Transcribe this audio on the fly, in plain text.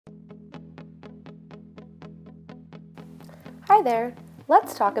Hi there!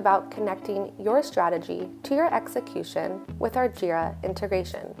 Let's talk about connecting your strategy to your execution with our Jira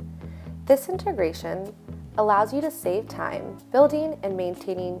integration. This integration allows you to save time building and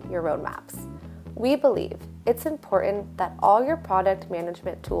maintaining your roadmaps. We believe it's important that all your product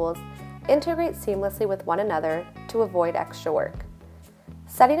management tools integrate seamlessly with one another to avoid extra work.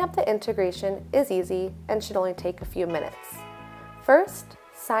 Setting up the integration is easy and should only take a few minutes. First,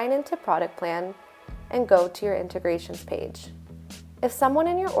 sign into ProductPlan and go to your integrations page. If someone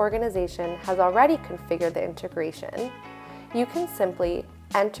in your organization has already configured the integration, you can simply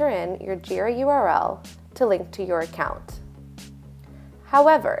enter in your Jira URL to link to your account.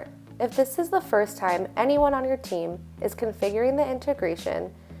 However, if this is the first time anyone on your team is configuring the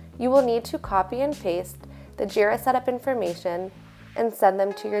integration, you will need to copy and paste the Jira setup information and send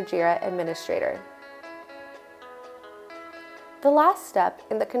them to your Jira administrator. The last step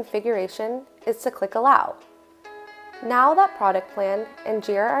in the configuration is to click Allow. Now that ProductPlan and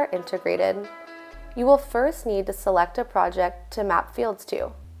Jira are integrated, you will first need to select a project to map fields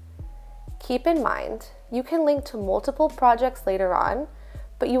to. Keep in mind, you can link to multiple projects later on,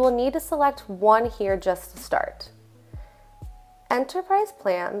 but you will need to select one here just to start. Enterprise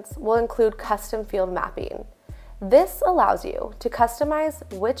plans will include custom field mapping. This allows you to customize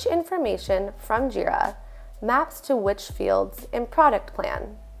which information from Jira maps to which fields in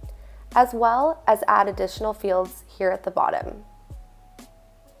ProductPlan, as well as add additional fields here at the bottom.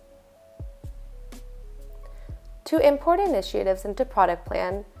 To import initiatives into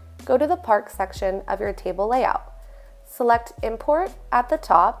ProductPlan, go to the Park section of your table layout. Select Import at the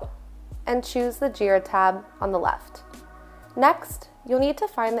top and choose the Jira tab on the left. Next, you'll need to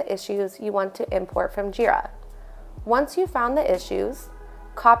find the issues you want to import from Jira. Once you've found the issues,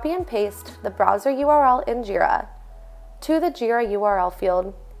 copy and paste the browser URL in Jira to the Jira URL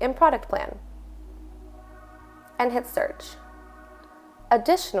field in ProductPlan and hit search.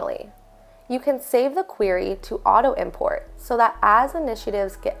 Additionally, you can save the query to auto import so that as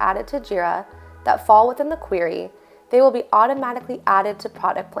initiatives get added to Jira that fall within the query, they will be automatically added to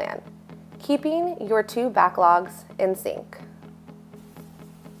ProductPlan, keeping your two backlogs in sync.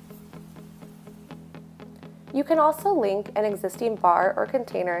 You can also link an existing bar or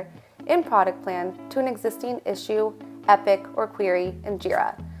container in ProductPlan to an existing issue, epic, or query in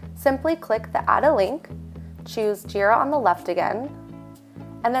Jira. Simply click the Add a Link, choose Jira on the left again,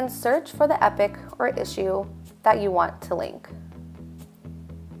 and then search for the epic or issue that you want to link.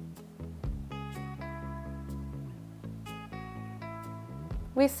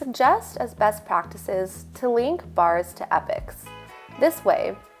 We suggest as best practices to link bars to epics. This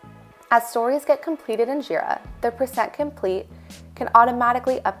way, as stories get completed in Jira, the % complete can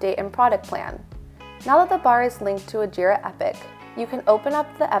automatically update in ProductPlan. Now that the bar is linked to a Jira epic, you can open up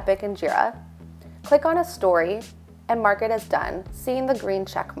the epic in Jira, click on a story, and mark it as done, seeing the green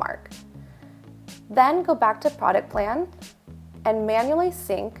check mark. Then go back to ProductPlan and manually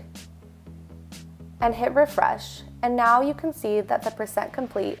sync and hit refresh, and now you can see that the %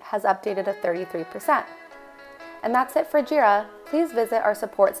 complete has updated to 33%. And that's it for Jira. Please visit our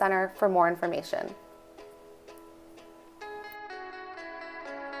support center for more information.